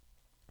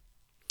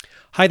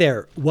Hi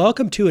there.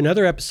 Welcome to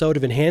another episode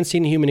of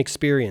Enhancing the Human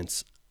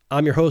Experience.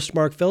 I'm your host,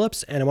 Mark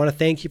Phillips, and I want to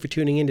thank you for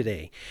tuning in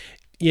today.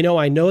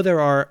 I know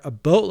there are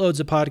boatloads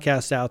of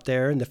podcasts out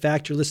there, and the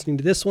fact you're listening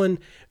to this one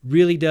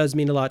really does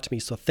mean a lot to me,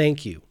 so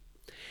thank you.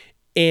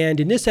 And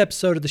in this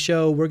episode of the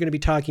show, we're going to be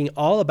talking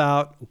all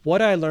about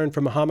what I learned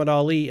from Muhammad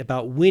Ali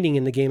about winning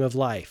in the game of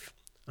life.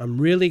 I'm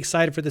really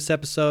excited for this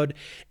episode,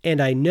 and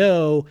I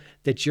know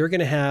that you're going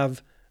to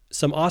have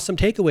some awesome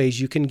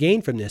takeaways you can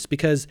gain from this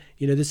because,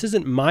 this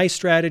isn't my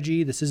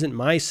strategy. This isn't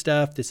my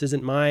stuff. This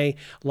isn't my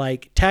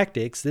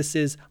tactics. This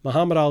is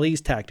Muhammad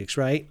Ali's tactics,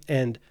 right?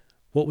 And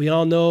what we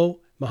all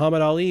know,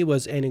 Muhammad Ali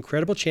was an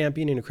incredible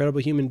champion, an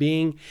incredible human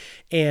being,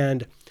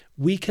 and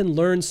we can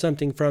learn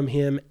something from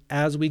him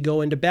as we go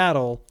into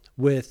battle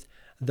with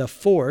the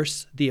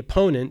force, the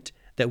opponent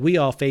that we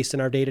all face in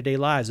our day-to-day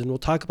lives. And we'll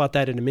talk about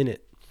that in a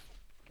minute.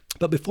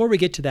 But before we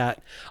get to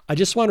that, I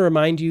just want to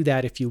remind you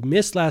that if you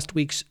missed last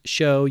week's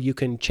show, you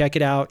can check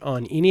it out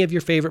on any of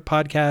your favorite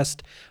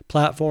podcast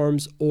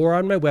platforms or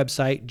on my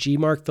website,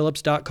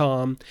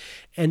 gmarkphillips.com.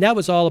 And that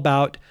was all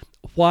about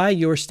why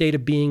your state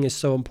of being is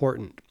so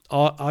important.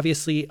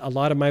 Obviously, a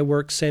lot of my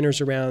work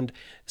centers around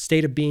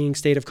state of being,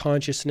 state of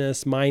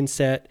consciousness,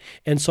 mindset.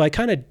 And so I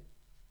kind of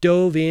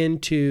dove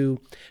into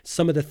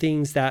some of the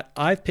things that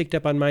I've picked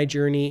up on my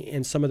journey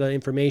and some of the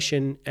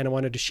information, and I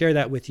wanted to share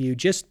that with you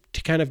just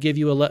to kind of give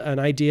you an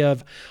idea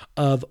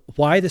of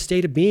why the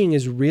state of being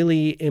is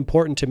really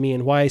important to me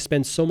and why I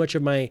spend so much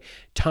of my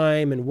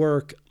time and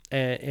work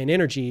and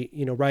energy,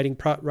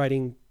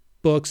 writing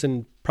books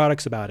and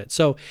products about it.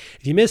 So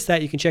if you missed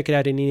that, you can check it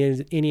out in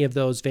any of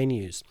those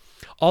venues.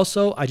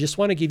 Also, I just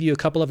want to give you a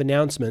couple of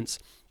announcements.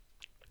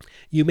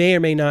 You may or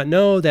may not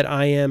know that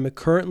I am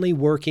currently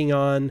working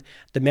on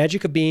the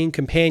Magic of Being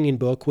companion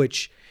book,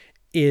 which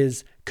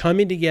is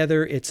coming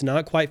together. It's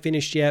not quite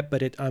finished yet,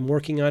 but I'm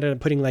working on it. I'm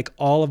putting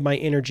all of my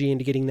energy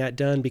into getting that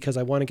done because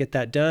I want to get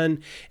that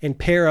done and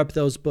pair up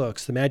those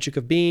books, the Magic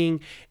of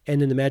Being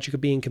and then the Magic of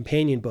Being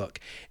companion book.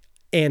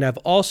 And I've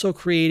also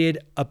created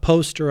a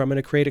poster. I'm going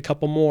to create a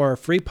couple more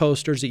free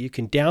posters that you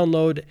can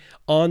download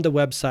on the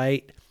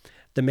website,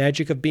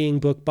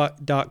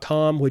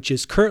 themagicofbeingbook.com, which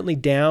is currently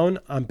down.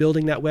 I'm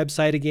building that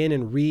website again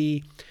and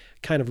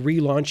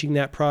relaunching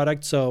that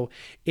product. So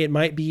it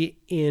might be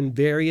in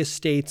various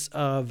states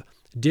of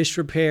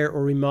disrepair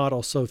or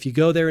remodel. So if you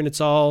go there and it's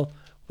all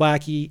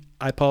wacky,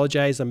 I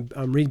apologize. I'm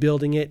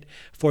rebuilding it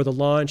for the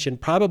launch and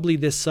probably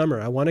this summer.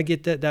 I want to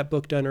get that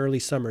book done early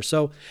summer.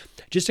 So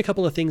just a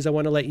couple of things I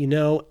want to let you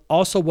know.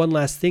 Also, one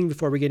last thing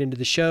before we get into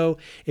the show.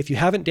 If you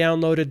haven't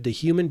downloaded the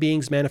Human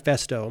Beings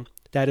Manifesto,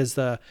 that is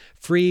the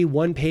free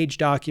one-page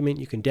document.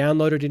 You can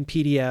download it in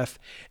PDF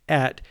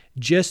at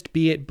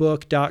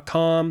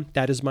justbeitbook.com.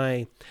 That is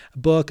my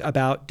book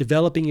about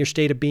developing your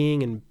state of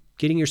being and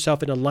getting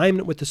yourself in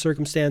alignment with the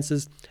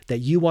circumstances that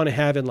you want to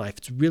have in life.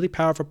 It's a really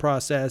powerful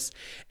process,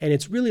 and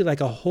it's really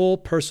like a whole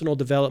personal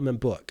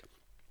development book.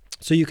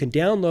 So you can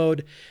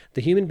download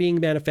the Human Being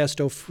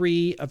Manifesto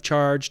free of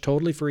charge,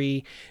 totally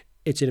free.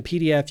 It's in a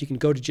PDF. You can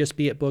go to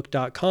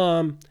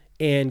justbeitbook.com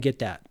and get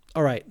that.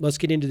 All right, let's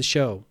get into the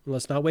show.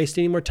 Let's not waste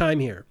any more time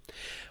here.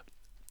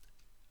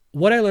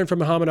 What I learned from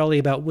Muhammad Ali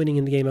about winning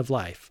in the game of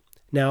life.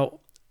 Now,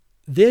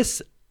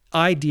 this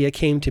idea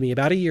came to me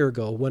about a year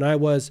ago when I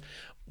was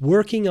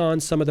working on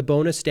some of the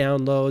bonus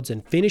downloads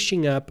and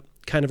finishing up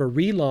kind of a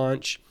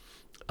relaunch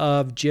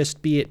of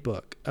Just Be It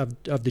book, of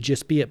the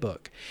Just Be It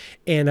book.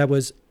 And I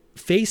was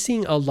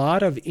facing a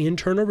lot of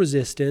internal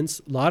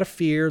resistance, a lot of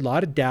fear, a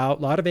lot of doubt,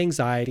 a lot of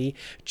anxiety,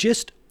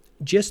 just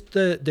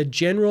the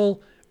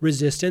general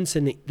resistance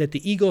that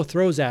the ego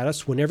throws at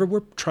us whenever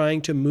we're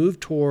trying to move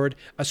toward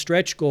a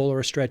stretch goal or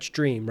a stretch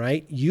dream,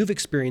 right? You've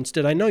experienced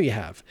it. I know you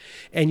have.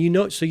 And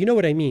so you know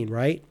what I mean,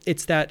 right?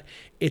 It's that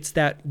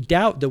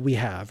doubt that we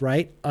have,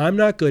 right? I'm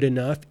not good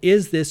enough.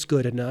 Is this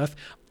good enough?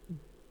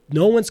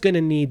 No one's going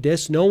to need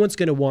this. No one's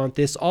going to want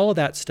this, all of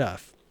that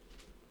stuff.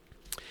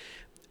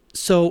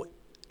 So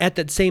at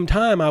that same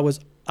time, I was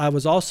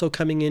also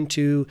coming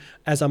into,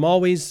 as I'm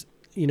always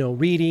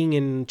reading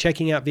and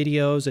checking out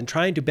videos and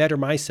trying to better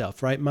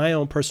myself, right? My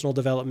own personal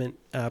development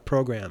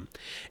program.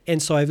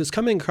 And so I was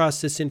coming across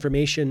this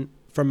information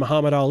from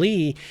Muhammad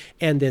Ali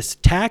and this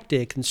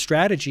tactic and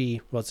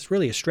strategy, well, it's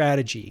really a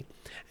strategy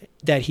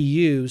that he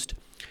used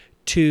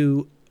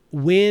to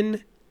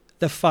win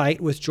the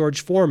fight with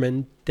George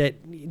Foreman that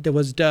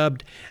was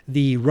dubbed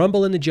the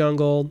Rumble in the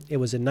Jungle. It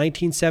was in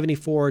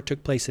 1974. It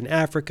took place in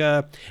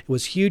Africa. It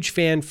was huge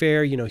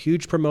fanfare,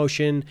 huge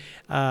promotion.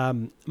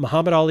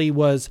 Muhammad Ali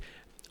was,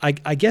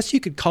 I guess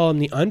you could call him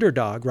the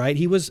underdog, right?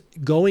 He was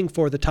going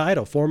for the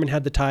title. Foreman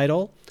had the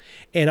title.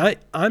 And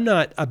I'm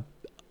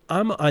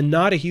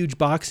not a huge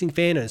boxing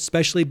fan, and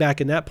especially back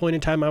in that point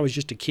in time, I was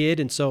just a kid.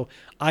 And so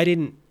I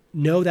didn't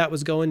know that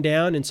was going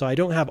down. And so I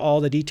don't have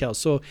all the details.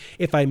 So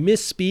if I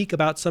misspeak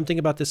about something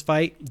about this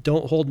fight,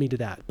 don't hold me to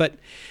that. But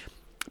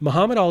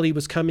Muhammad Ali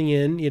was coming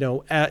in,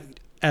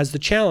 as the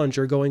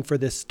challenger going for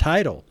this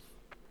title.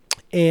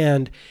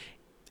 And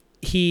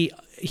he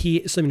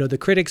the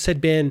critics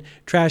had been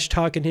trash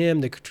talking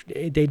him.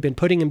 They'd been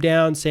putting him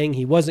down, saying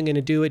he wasn't going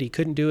to do it, he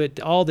couldn't do it,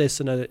 all this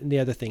and the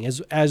other thing.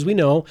 As we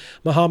know,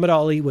 Muhammad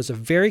Ali was a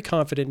very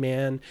confident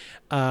man,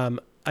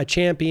 a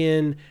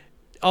champion,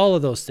 all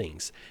of those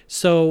things.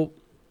 So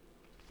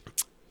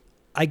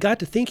I got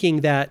to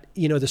thinking that,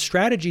 the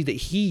strategy that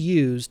he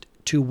used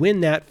to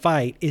win that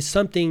fight is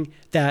something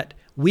that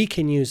we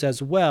can use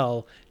as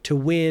well to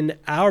win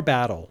our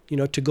battle,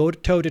 to go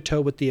toe to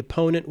toe with the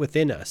opponent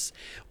within us,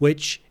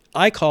 which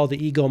I call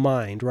the ego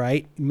mind,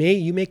 right?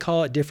 You may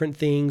call it different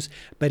things,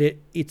 but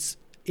it's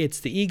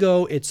the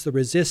ego, it's the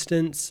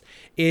resistance,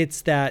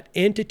 it's that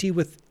entity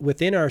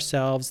within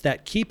ourselves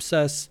that keeps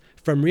us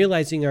from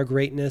realizing our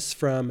greatness,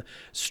 from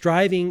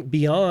striving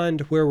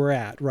beyond where we're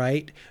at,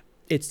 right?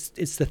 It's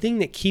the thing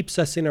that keeps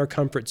us in our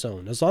comfort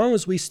zone. As long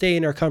as we stay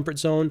in our comfort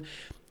zone,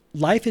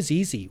 life is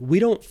easy. We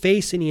don't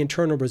face any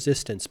internal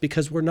resistance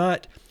because we're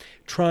not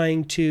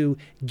trying to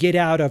get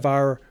out of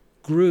our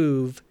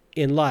groove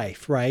in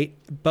life, right?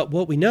 But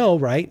what we know,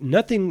 right?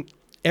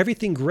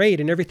 Everything great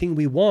and everything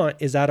we want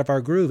is out of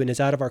our groove and is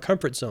out of our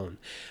comfort zone.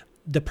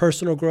 The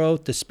personal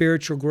growth, the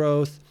spiritual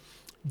growth,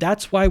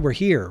 that's why we're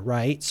here,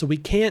 right? So we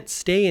can't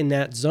stay in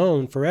that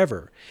zone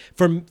forever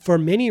for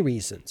many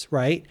reasons,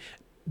 right?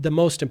 The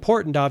most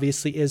important,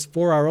 obviously, is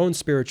for our own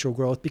spiritual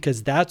growth,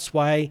 because that's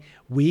why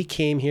we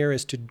came here,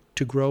 is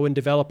to grow and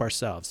develop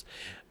ourselves.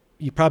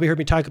 You probably heard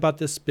me talk about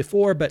this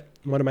before, but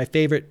one of my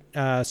favorite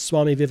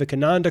Swami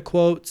Vivekananda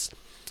quotes,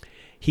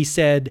 he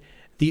said,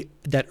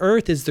 that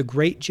earth is the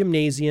great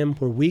gymnasium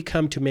where we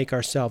come to make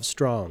ourselves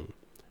strong.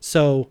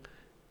 So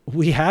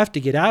we have to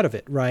get out of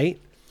it, right?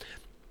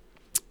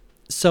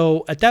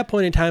 So at that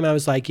point in time, I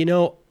was like,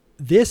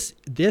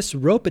 this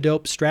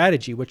rope-a-dope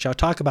strategy, which I'll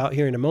talk about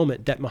here in a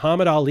moment, that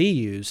Muhammad Ali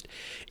used,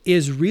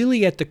 is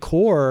really at the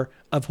core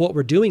of what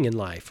we're doing in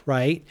life,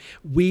 right?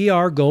 We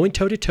are going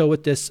toe-to-toe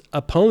with this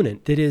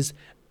opponent that is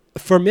a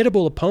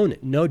formidable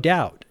opponent, no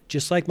doubt.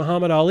 Just like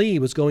Muhammad Ali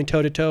was going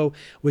toe-to-toe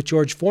with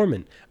George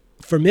Foreman.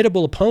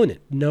 Formidable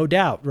opponent, no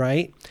doubt,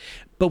 right?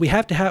 But we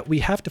have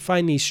to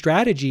find these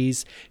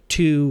strategies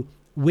to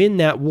win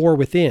that war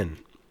within.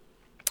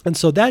 And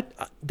so that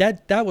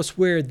was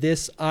where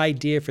this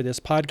idea for this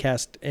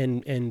podcast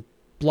and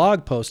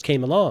blog post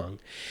came along,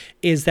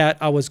 is that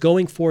I was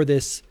going toward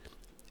this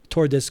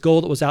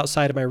goal that was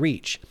outside of my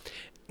reach.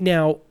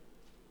 Now,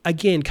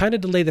 again, kind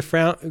of to lay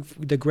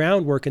the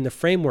groundwork and the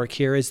framework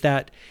here is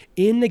that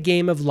in the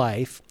game of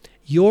life,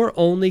 your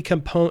only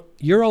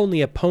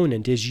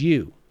opponent is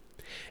you.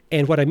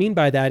 And what I mean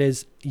by that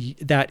is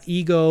that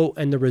ego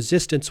and the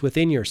resistance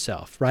within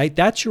yourself, right?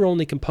 That's your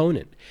only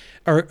opponent.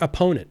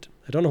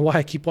 I don't know why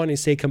I keep wanting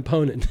to say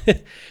component.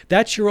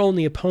 That's your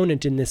only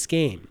opponent in this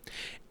game.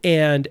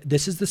 And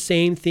this is the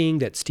same thing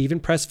that Steven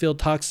Pressfield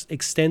talks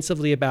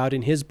extensively about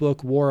in his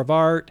book, War of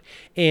Art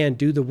and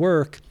Do the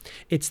Work.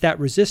 It's that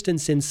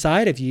resistance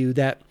inside of you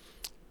that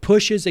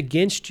pushes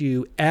against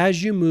you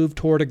as you move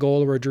toward a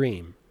goal or a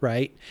dream,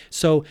 right?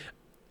 So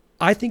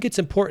I think it's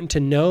important to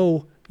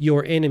know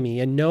your enemy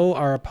and know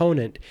our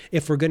opponent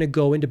if we're going to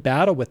go into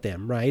battle with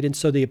them, right? And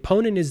so the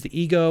opponent is the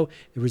ego,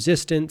 the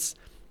resistance.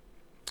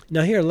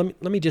 Now here,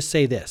 let me just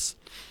say this.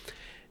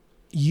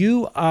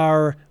 You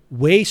are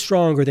way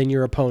stronger than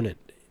your opponent.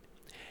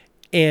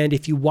 And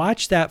if you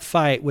watch that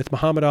fight with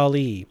Muhammad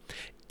Ali,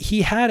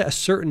 he had a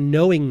certain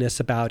knowingness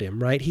about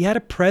him, right? He had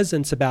a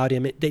presence about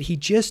him that he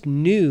just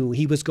knew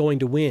he was going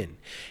to win.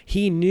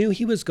 He knew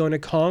he was going to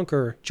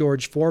conquer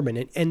George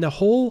Foreman. And the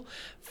whole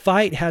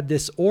fight had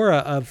this aura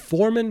of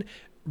Foreman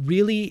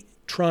really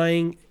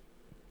trying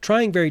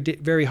very,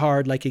 very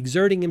hard, like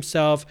exerting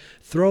himself,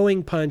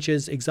 throwing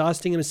punches,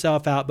 exhausting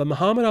himself out. But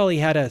Muhammad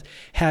Ali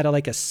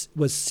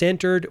was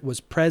centered, was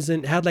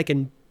present, had like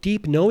a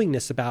deep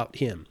knowingness about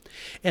him.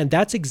 And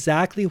that's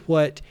exactly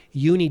what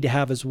you need to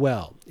have as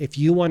well. If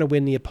you want to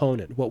win the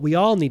opponent, what we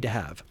all need to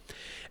have,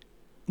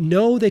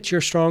 know that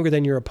you're stronger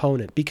than your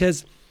opponent,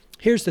 because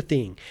here's the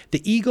thing.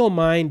 The ego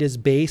mind is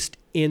based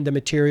in the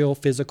material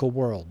physical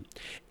world.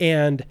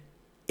 And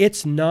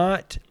it's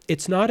not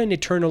an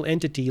eternal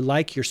entity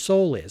like your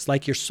soul is,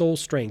 like your soul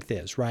strength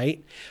is,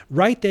 right?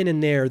 Right then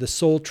and there, the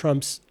soul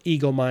trumps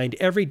ego mind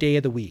every day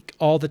of the week,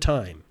 all the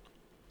time.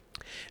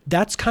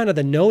 That's kind of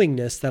the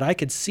knowingness that I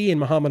could see in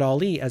Muhammad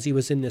Ali as he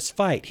was in this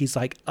fight. He's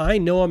like, I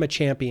know I'm a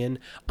champion.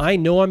 I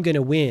know I'm going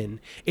to win.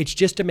 It's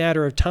just a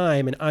matter of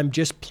time, and I'm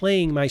just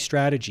playing my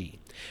strategy.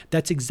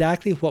 That's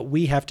exactly what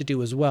we have to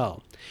do as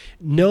well.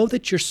 Know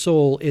that your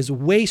soul is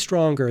way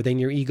stronger than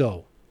your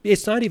ego.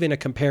 It's not even a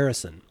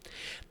comparison.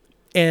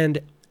 And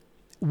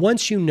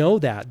once you know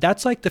that,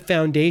 that's like the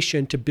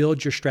foundation to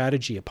build your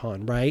strategy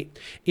upon, right?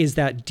 Is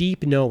that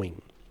deep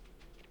knowing.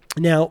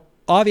 Now,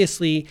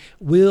 obviously,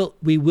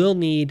 we will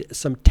need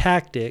some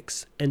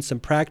tactics and some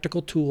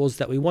practical tools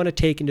that we want to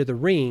take into the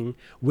ring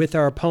with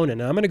our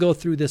opponent. And I'm going to go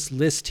through this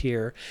list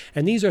here.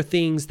 And these are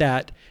things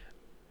that,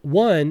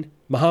 one,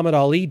 Muhammad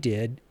Ali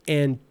did,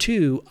 and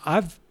two,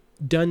 I've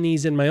done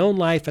these in my own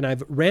life, and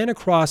I've ran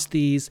across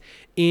these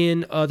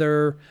in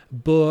other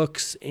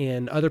books,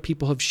 and other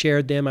people have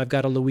shared them. I've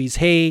got a Louise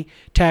Hay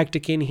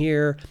tactic in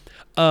here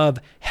of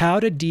how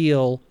to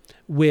deal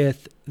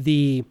with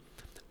the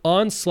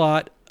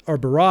onslaught or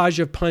barrage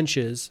of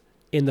punches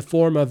in the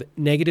form of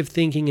negative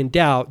thinking and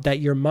doubt that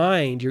your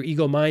mind, your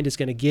ego mind, is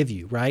going to give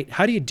you, right?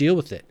 How do you deal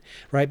with it,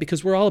 right?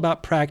 Because we're all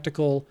about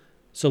practical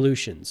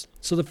solutions.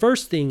 So the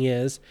first thing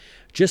is,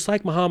 just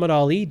like Muhammad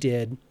Ali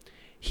did,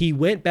 he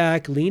went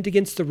back, leaned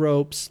against the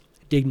ropes,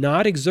 did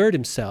not exert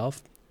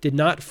himself, did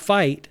not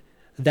fight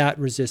that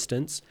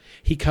resistance.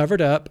 He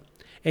covered up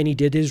and he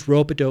did his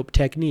rope-a-dope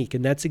technique.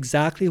 And that's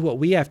exactly what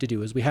we have to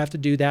do, is we have to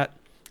do that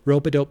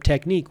rope-a-dope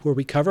technique where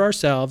we cover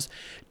ourselves.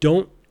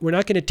 We're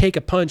not going to take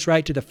a punch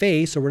right to the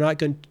face, or we're not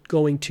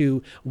going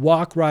to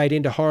walk right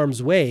into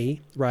harm's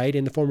way, right,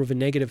 in the form of a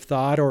negative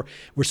thought, or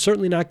we're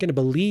certainly not going to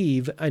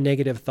believe a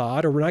negative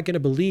thought, or we're not going to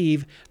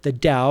believe the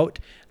doubt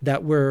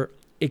that we're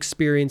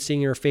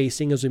experiencing or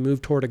facing as we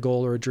move toward a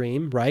goal or a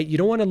dream, right? You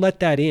don't want to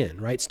let that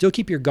in, right? Still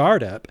keep your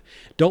guard up.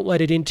 Don't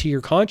let it into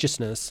your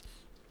consciousness,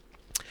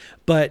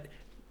 but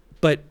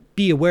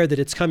be aware that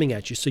it's coming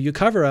at you. So you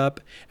cover up.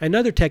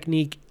 Another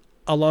technique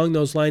along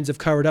those lines of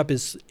covered up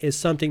is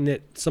something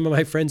that some of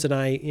my friends and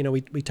I,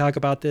 we talk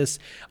about this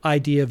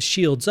idea of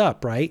shields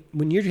up, right?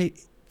 When you're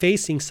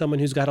facing someone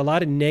who's got a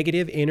lot of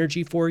negative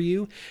energy for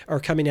you or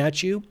coming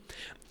at you,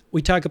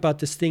 we talk about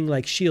this thing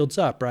like shields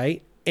up,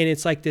 right? And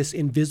it's like this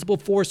invisible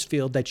force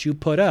field that you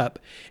put up,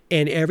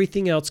 and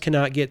everything else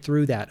cannot get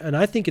through that. And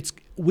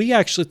we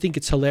actually think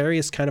it's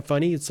hilarious, kind of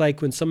funny. It's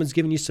like when someone's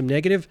giving you some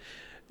negative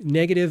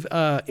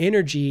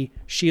energy,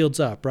 shields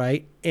up,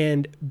 right?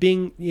 And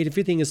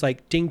everything is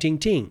like ting, ting,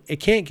 ting. It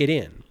can't get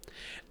in.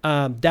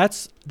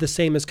 That's the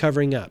same as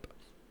covering up.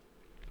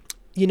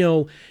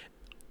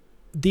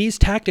 These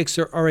tactics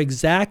are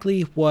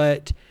exactly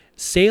what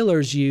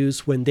sailors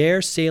use when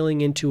they're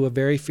sailing into a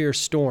very fierce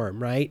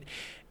storm, right?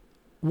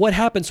 What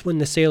happens when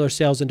the sailor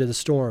sails into the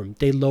storm?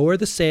 They lower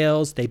the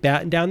sails, they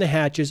batten down the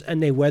hatches,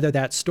 and they weather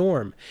that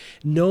storm.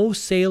 No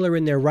sailor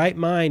in their right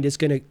mind is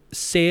going to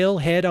sail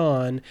head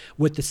on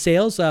with the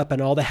sails up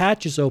and all the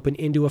hatches open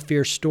into a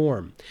fierce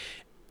storm.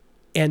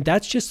 And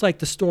that's just like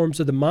the storms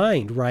of the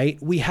mind,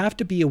 right? We have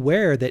to be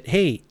aware that,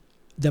 hey,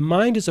 the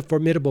mind is a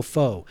formidable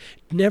foe.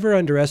 Never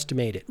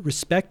underestimate it.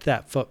 Respect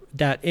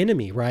that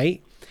enemy,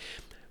 right?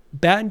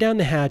 Batten down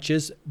the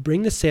hatches,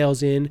 bring the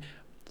sails in,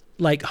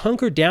 like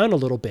hunker down a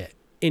little bit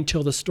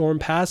until the storm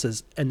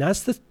passes. And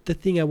that's the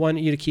thing I want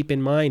you to keep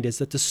in mind, is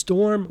that the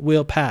storm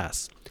will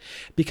pass,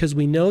 because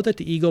we know that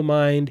the ego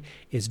mind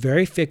is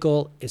very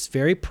fickle. It's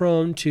very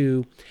prone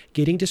to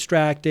getting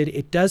distracted.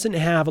 It doesn't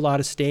have a lot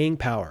of staying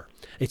power.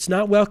 It's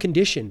not well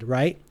conditioned,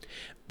 right?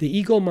 The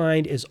ego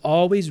mind is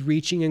always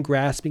reaching and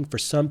grasping for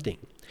something.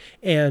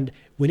 And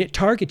when it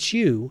targets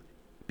you,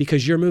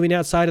 because you're moving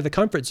outside of the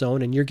comfort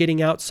zone and you're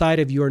getting outside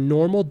of your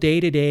normal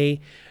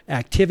day-to-day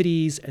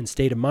activities and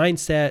state of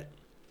mindset,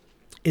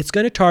 it's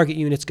going to target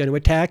you and it's going to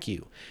attack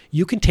you.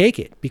 You can take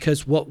it,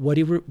 because what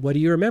do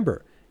you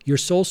remember? Your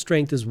soul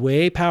strength is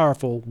way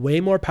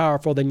more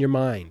powerful than your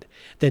mind,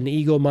 than the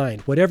ego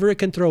mind. Whatever it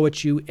can throw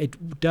at you,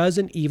 it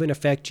doesn't even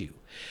affect you.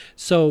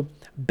 So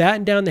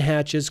batten down the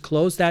hatches,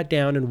 close that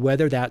down, and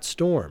weather that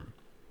storm.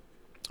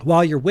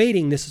 While you're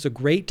waiting, this is a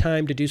great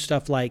time to do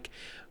stuff like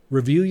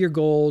review your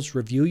goals,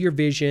 review your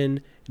vision,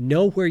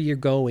 know where you're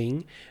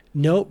going.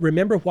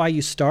 Remember why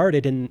you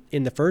started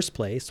in the first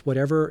place,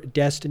 whatever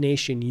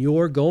destination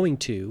you're going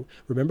to.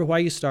 Remember why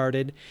you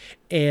started,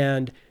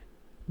 and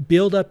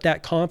build up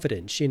that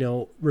confidence.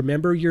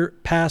 Remember your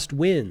past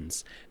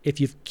wins. If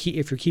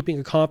you're keeping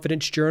a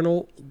confidence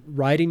journal,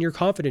 write in your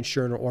confidence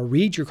journal or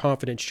read your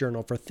confidence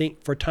journal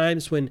for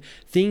times when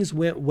things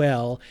went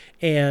well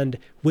and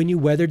when you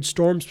weathered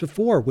storms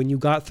before, when you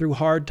got through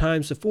hard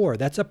times before.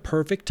 That's a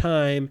perfect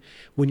time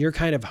when you're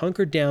kind of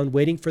hunkered down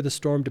waiting for the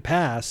storm to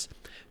pass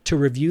to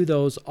review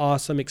those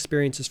awesome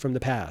experiences from the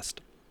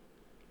past.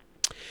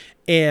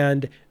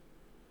 And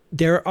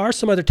there are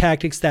some other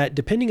tactics that,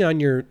 depending on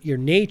your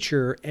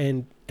nature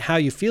and how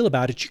you feel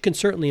about it, you can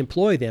certainly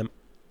employ them.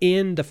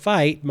 In the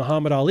fight,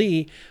 Muhammad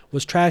Ali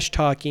was trash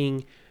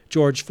talking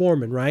George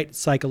Foreman, right?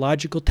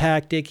 Psychological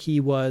tactic. He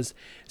was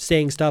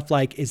saying stuff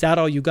like, "Is that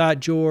all you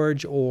got,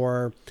 George?"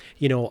 Or,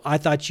 "I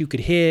thought you could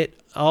hit,"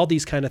 all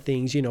these kind of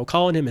things,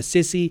 calling him a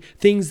sissy,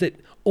 things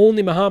that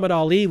only Muhammad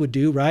Ali would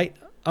do, right?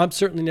 I'm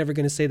certainly never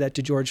going to say that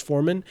to George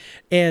Foreman.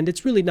 And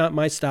it's really not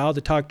my style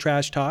to talk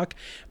trash talk.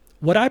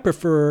 What I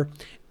prefer,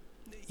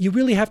 you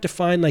really have to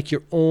find like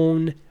your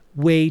own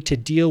way to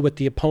deal with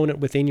the opponent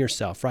within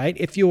yourself, right?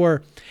 If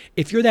you're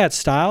that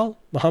style,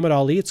 Muhammad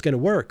Ali, it's going to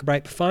work,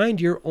 right? Find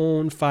your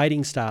own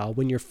fighting style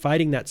when you're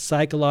fighting that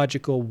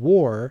psychological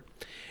war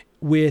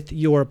with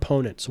your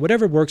opponents,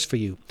 whatever works for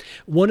you.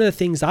 One of the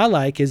things I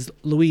like is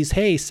Louise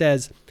Hay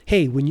says,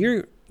 hey, when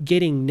you're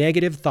getting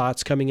negative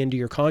thoughts coming into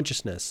your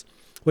consciousness,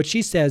 what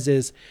she says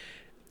is,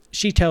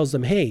 she tells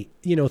them, hey,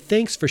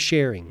 thanks for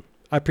sharing.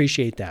 I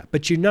appreciate that.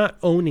 But you're not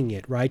owning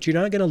it, right? You're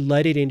not going to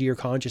let it into your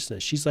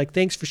consciousness. She's like,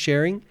 thanks for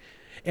sharing,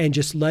 and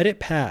just let it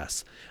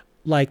pass.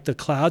 like the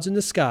clouds in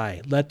the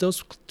sky. Let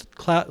those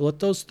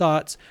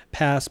thoughts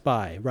pass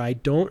by,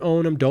 right? Don't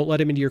own them. Don't let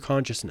them into your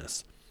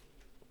consciousness.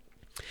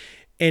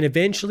 And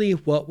eventually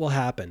what will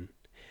happen?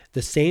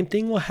 The same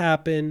thing will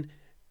happen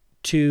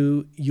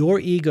to your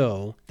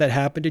ego that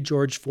happened to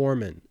George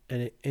Foreman,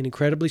 an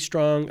incredibly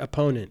strong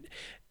opponent.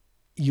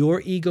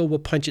 Your ego will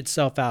punch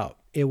itself out.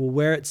 It will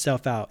wear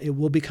itself out. It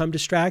will become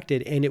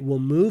distracted and it will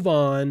move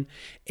on,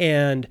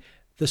 and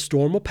the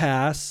storm will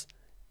pass.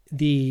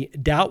 The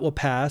doubt will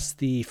pass.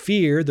 The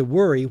fear, the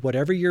worry,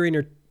 whatever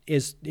you're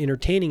is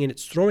entertaining and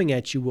it's throwing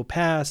at you will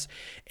pass,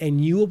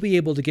 and you will be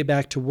able to get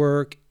back to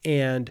work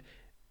and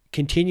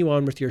continue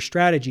on with your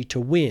strategy to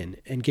win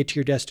and get to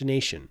your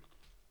destination.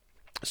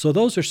 So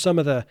those are some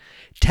of the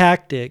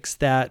tactics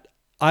that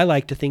I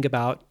like to think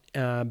about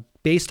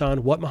based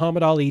on what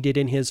Muhammad Ali did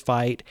in his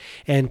fight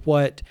and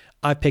what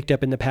I've picked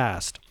up in the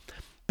past.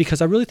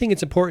 Because I really think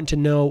it's important to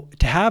know,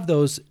 to have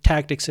those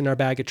tactics in our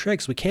bag of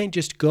tricks. We can't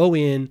just go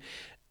in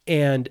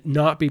and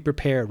not be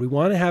prepared. We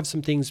want to have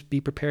some things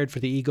be prepared for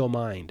the ego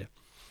mind.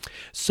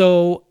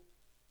 So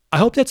I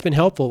hope that's been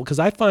helpful, because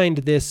I find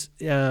this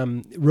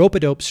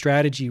rope-a-dope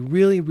strategy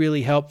really,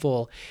 really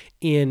helpful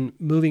in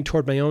moving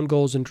toward my own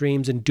goals and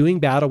dreams and doing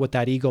battle with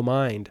that ego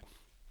mind.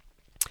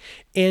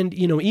 And,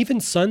 even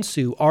Sun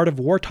Tzu, Art of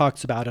War,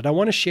 talks about it. I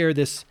want to share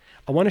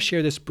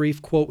this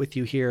brief quote with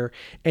you here,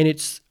 and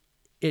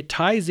it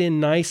ties in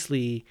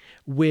nicely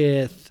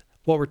with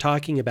what we're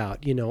talking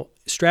about.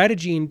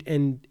 Strategy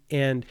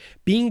and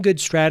being a good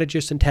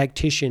strategist and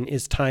tactician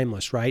is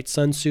timeless, right?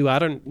 Sun Tzu, I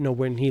don't know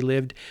when he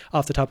lived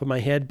off the top of my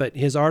head, but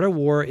his Art of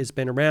War has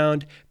been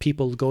around.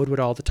 People go to it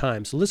all the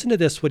time. So listen to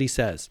this, what he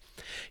says.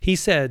 He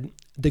said,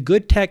 "The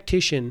good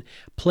tactician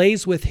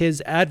plays with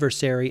his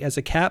adversary as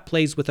a cat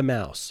plays with a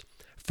mouse,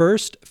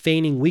 first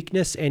feigning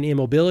weakness and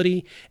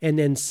immobility, and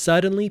then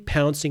suddenly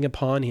pouncing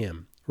upon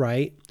him,"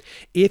 right?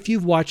 If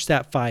you've watched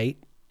that fight,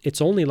 it's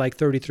only like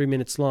 33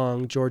 minutes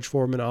long, George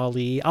Foreman,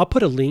 Ali. I'll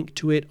put a link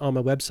to it on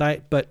my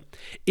website, but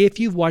if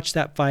you've watched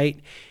that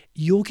fight,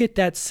 you'll get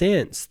that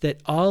sense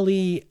that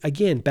Ali,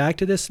 again, back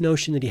to this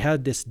notion that he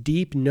had this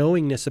deep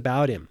knowingness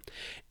about him.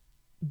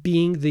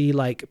 Being the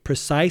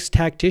precise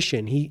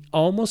tactician, he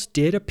almost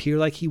did appear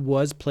like he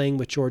was playing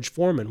with George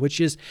Foreman, which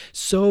is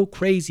so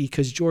crazy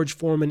because George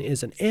Foreman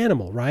is an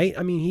animal, right?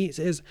 I mean,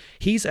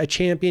 he's a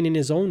champion in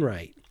his own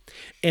right.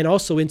 And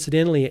also,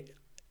 incidentally,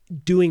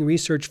 doing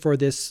research for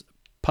this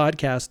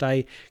podcast,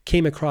 I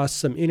came across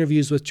some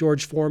interviews with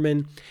George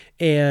Foreman,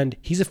 and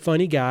he's a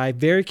funny guy,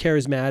 very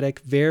charismatic,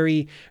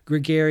 very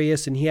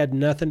gregarious, and he had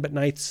nothing but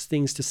nice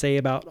things to say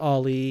about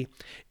Ali.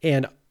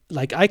 And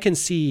I can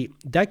see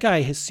that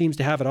guy seems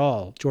to have it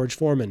all, George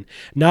Foreman.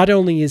 Not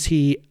only is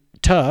he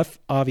tough,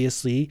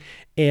 obviously,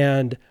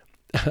 and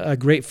a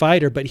great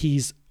fighter, but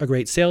he's a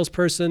great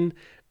salesperson,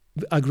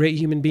 a great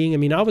human being. I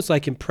mean, I was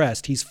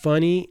impressed. He's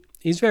funny.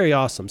 He's very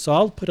awesome. So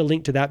I'll put a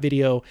link to that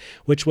video,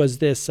 which was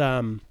this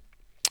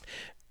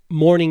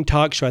morning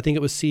talk show. I think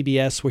it was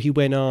CBS, where he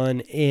went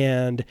on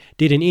and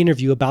did an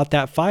interview about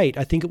that fight.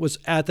 I think it was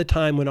at the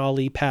time when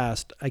Ali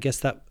passed. I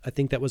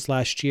think that was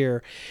last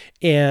year.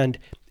 And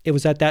it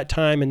was at that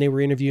time, and they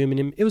were interviewing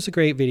him. It was a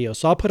great video.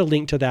 So I'll put a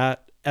link to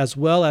that, as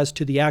well as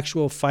to the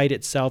actual fight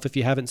itself, if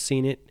you haven't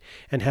seen it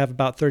and have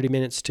about 30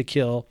 minutes to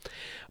kill.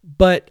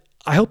 But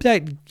I hope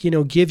that,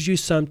 gives you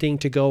something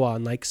to go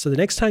on. So the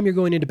next time you're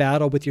going into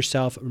battle with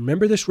yourself,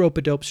 remember this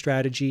rope-a-dope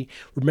strategy.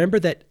 Remember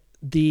that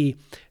the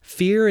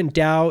fear and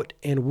doubt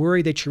and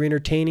worry that you're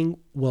entertaining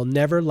will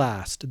never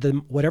last.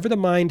 Whatever the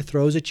mind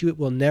throws at you, it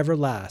will never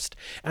last.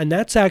 And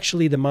that's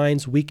actually the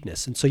mind's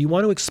weakness. And so you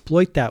want to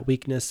exploit that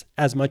weakness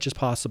as much as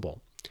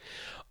possible.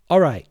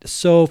 All right.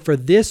 So for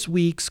this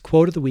week's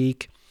quote of the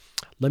week,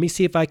 let me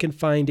see if I can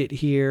find it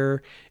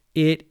here.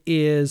 It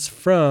is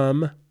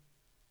from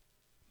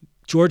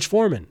George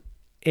Foreman.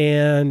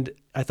 And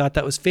I thought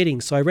that was fitting.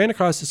 So I ran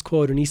across this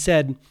quote, and he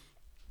said,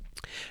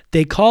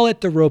 "They call it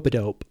the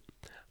rope-a-dope.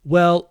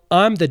 Well,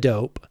 I'm the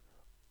dope.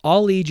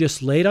 Ali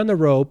just laid on the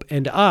rope,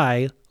 and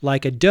I,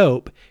 like a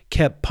dope,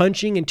 kept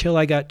punching until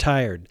I got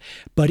tired.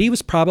 But he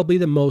was probably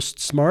the most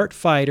smart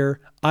fighter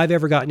I've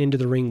ever gotten into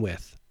the ring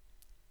with."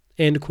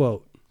 End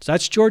quote. So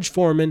that's George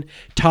Foreman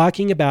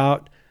talking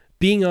about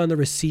being on the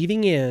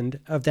receiving end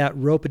of that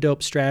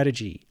rope-a-dope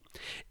strategy.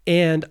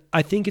 And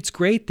I think it's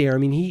great there. I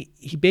mean,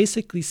 he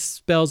basically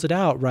spells it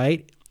out,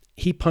 right?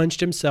 He punched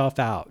himself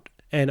out,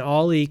 and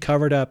Ali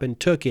covered up and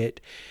took it.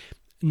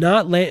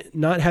 Not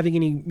having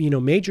any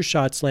major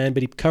shots land,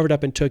 but he covered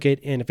up and took it,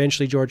 and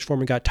eventually George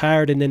Foreman got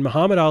tired, and then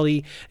Muhammad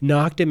Ali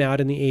knocked him out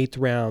in the 8th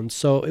round.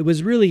 So it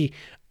was really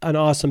an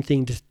awesome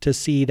thing to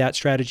see that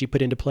strategy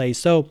put into play.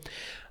 So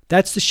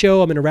that's the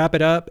show. I'm going to wrap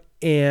it up,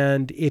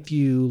 and if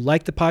you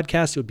like the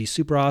podcast, it would be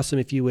super awesome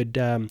if you would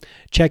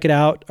check it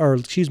out,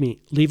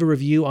 leave a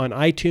review on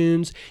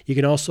iTunes. You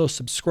can also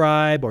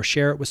subscribe or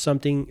share it with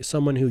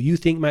someone who you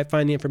think might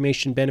find the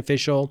information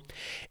beneficial.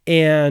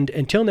 And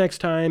until next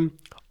time,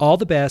 all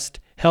the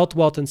best, health,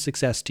 wealth, and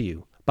success to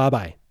you.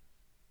 Bye-bye.